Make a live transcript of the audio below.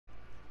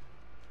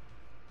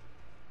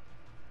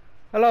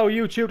Hello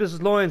YouTube, this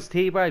is Lions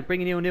T-Bag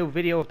bringing you a new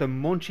video of the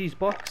Munchies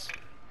box.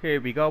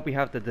 Here we go, we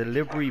have the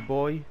Delivery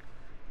Boy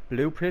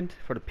blueprint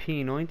for the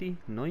P90,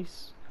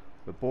 nice,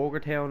 with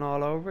Burger Town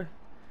all over.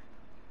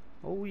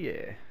 Oh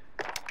yeah.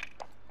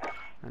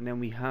 And then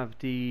we have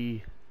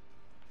the, I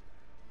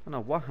don't know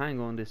what hang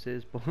on this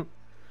is, but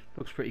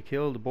looks pretty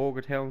cool, the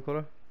Burger Town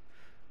colour.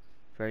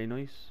 Very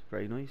nice,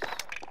 very nice.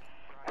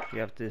 We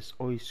have this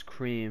ice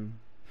cream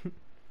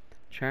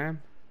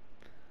charm.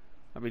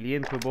 Not really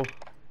into it, but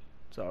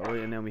it's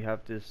alright. And then we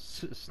have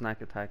this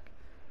snack attack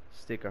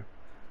sticker.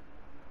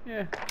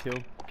 Yeah,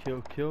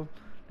 cool.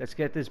 Let's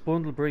get this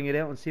bundle, bring it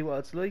out and see what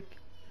it's like.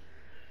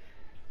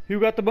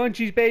 Who got the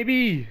munchies,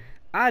 baby?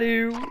 I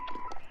do.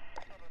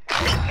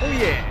 Oh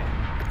yeah.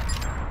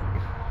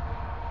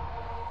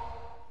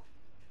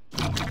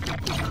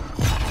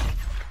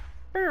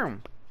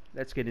 Boom.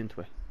 Let's get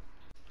into it.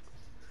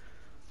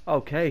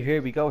 Okay,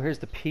 here we go. Here's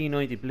the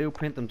P90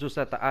 blueprint. I'm just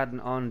at the adding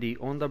on the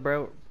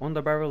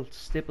underbarrel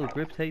stipple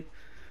grip tape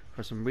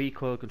for some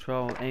recoil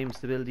control, aim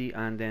stability,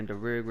 and then the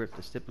rear grip,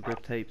 the stipple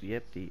grip tape.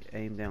 Yep, the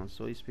aim down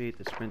sight speed,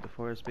 the sprint to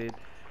fire speed.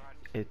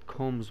 It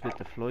comes with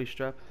the fly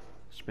strap,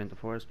 sprint to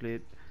fire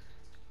speed,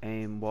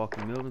 aim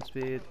walking movement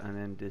speed, and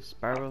then this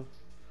barrel,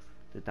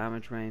 the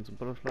damage range and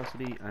bullet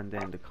velocity, and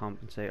then the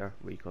compensator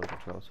recoil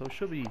control. So it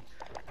should be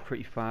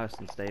pretty fast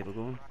and stable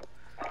gun.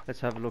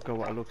 Let's have a look at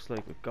what it looks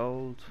like with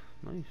gold.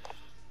 Nice.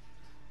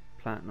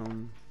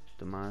 Platinum,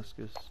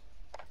 Damascus.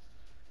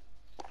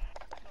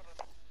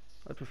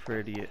 I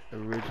prefer the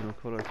original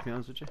colour, to be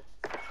honest with you.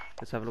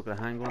 Let's have a look at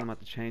the hang on. I'm going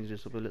to change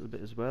this up a little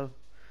bit as well.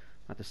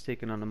 I'm going to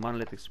stick in on the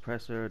monolithic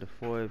suppressor, the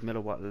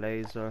 5mW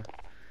laser.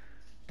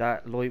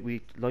 That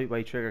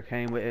lightweight trigger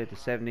came with it, the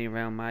 17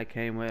 round mag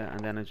came with it,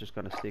 and then I'm just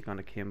going to stick on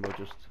the Kimbo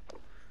just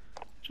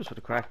for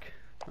the crack.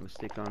 I'm going to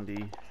stick on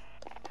the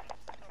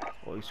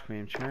ice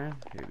cream charm.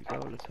 Here we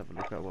go. Let's have a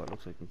look at what it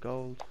looks like in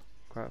gold.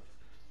 Crap.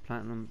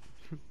 Platinum.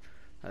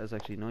 That is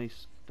actually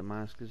nice.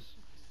 Damascus.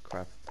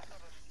 Crap.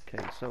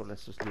 Okay, so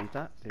let's just leave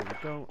that. There we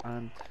go.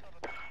 And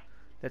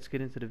let's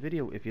get into the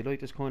video. If you like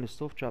this kind of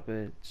stuff, drop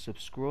a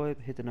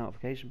subscribe, hit the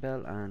notification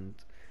bell, and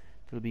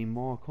there'll be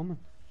more coming.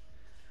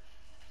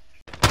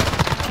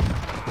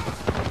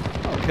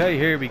 Okay,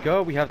 here we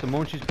go. We have the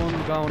Munchies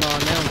bundle going on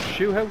now in the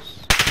shoe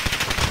house.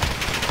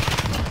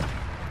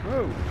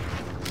 Whoa.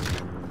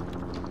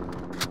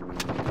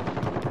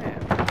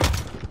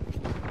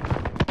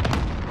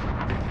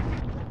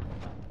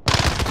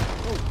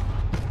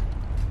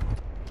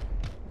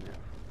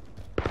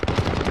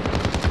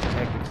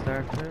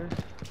 Starters.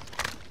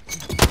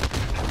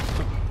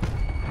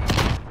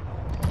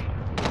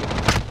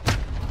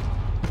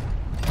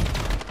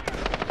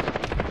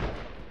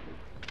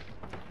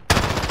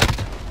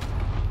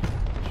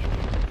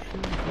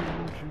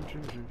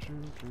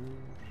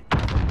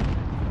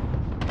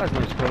 That's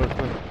nice colour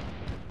too.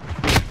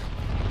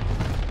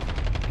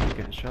 He's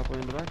getting shot by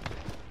in the back.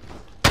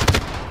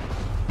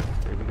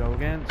 Here we go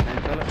again,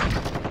 same fella.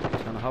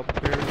 He's gonna hop up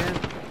here again.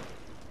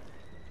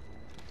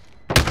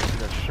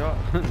 Shot,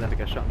 then I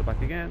get shot in the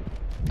back again.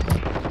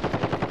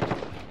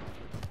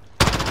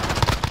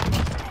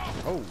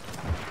 Oh.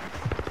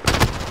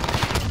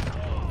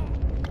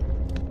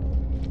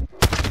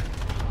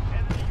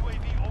 Enemy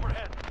UAV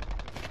overhead.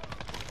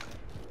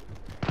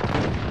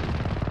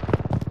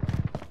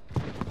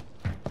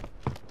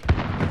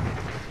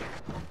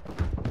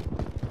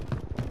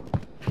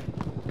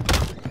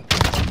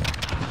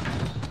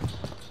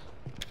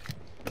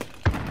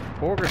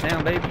 Burger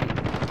down, baby.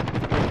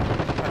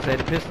 I'd say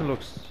the pistol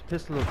looks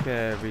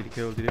really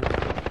cool to do.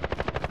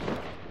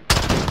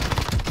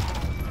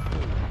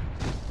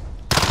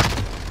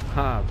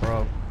 Ha,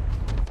 bro.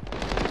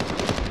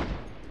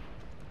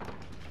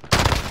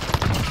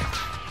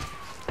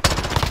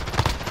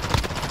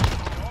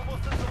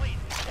 Almost as elite.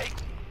 Take.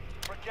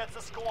 Forgets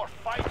the score.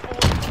 Fight for.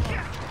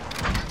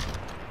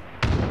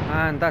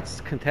 And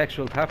that's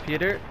contextual tap for you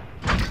there.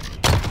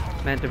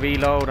 Meant to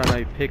reload and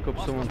I pick up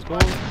someone's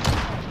gun.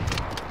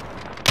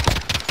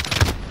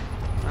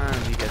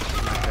 And he gets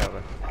smacked out of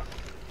it.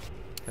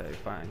 Okay,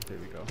 fine, there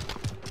we go.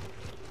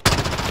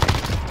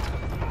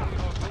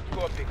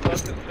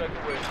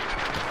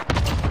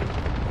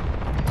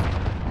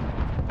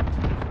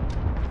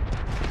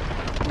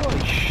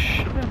 Holy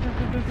shit.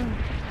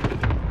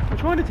 I'm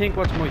trying to think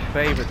what's my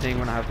favourite thing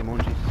when I have the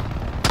munchies.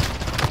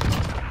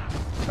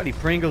 Probably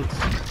Pringles.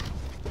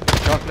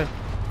 Chocolate.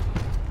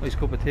 Nice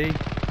cup of tea.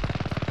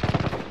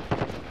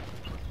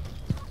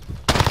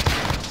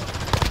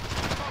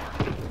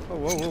 Oh,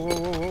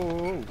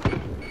 whoa.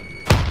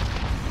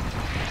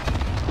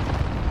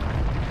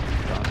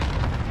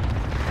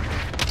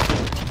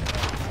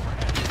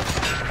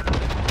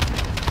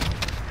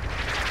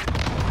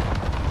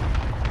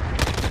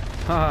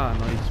 Ah,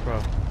 nice, bro.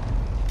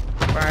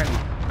 Barney.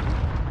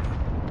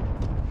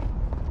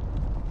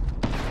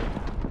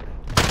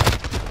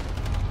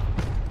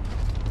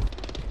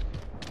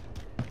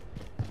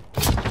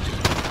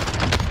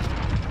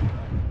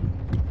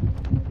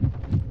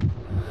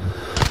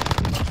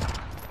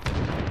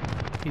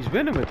 He's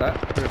winning with that,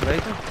 for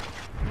later.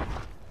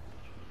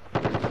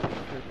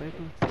 fair play to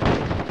him.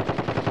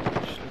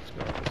 Let's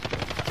go.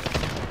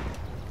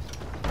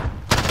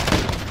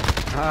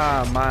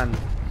 Ah man,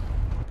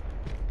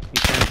 he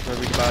tends to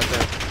really bad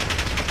there.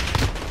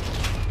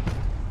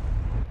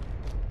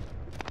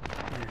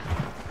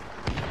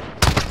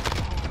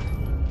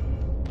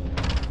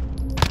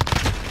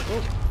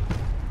 Oh.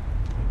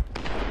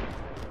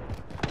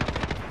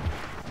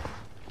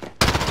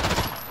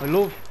 I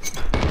love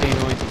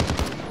P90.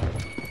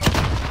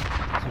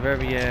 It's a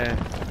very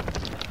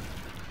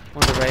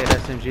underrated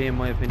SMG in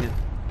my opinion.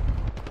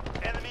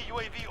 Enemy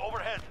UAV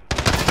overhead.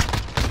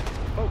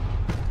 Oh.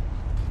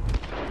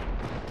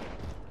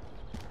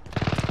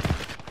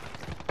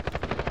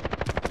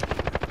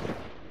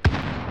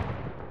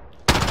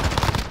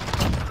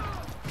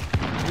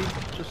 He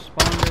just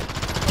spawned there.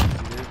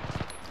 Yeah.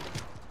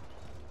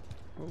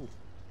 Oh.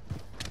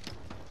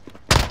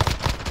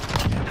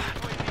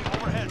 UAV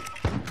overhead.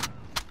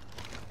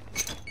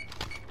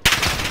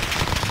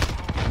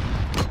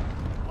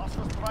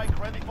 Cluster strike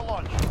ready for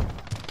launch.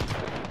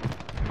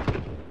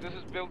 This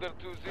is Builder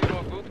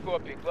 2-0, good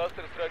copy.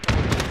 Cluster strike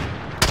over.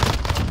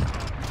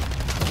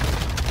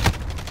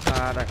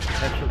 Ah, that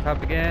contextual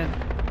tap again.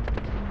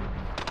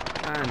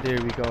 And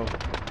there we go.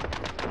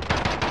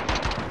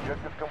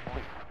 Objective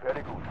complete.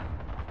 Very good.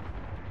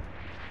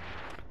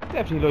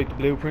 Definitely like the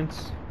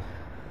blueprints.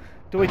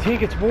 Do I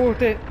think it's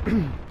worth it?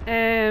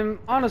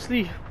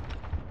 Honestly,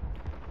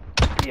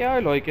 yeah, I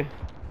like it.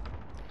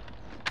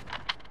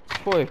 It's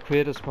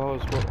 £5 I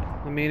suppose, but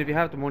I mean, if you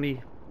have the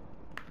money,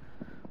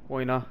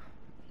 why not?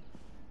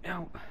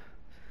 Ow.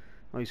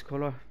 Nice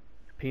colour.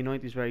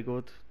 P90 is very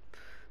good.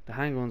 The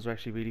handguns are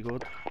actually really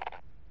good.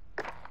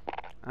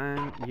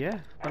 And yeah,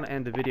 I'm gonna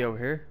end the video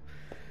here.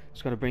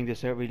 Just gonna bring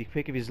this out really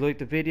quick. If you liked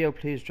the video,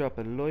 please drop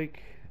a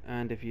like,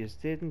 and if you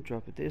didn't,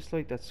 drop a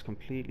dislike. That's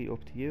completely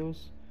up to you.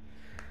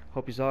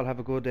 Hope you all have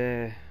a good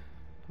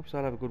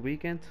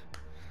weekend.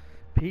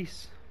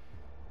 Peace.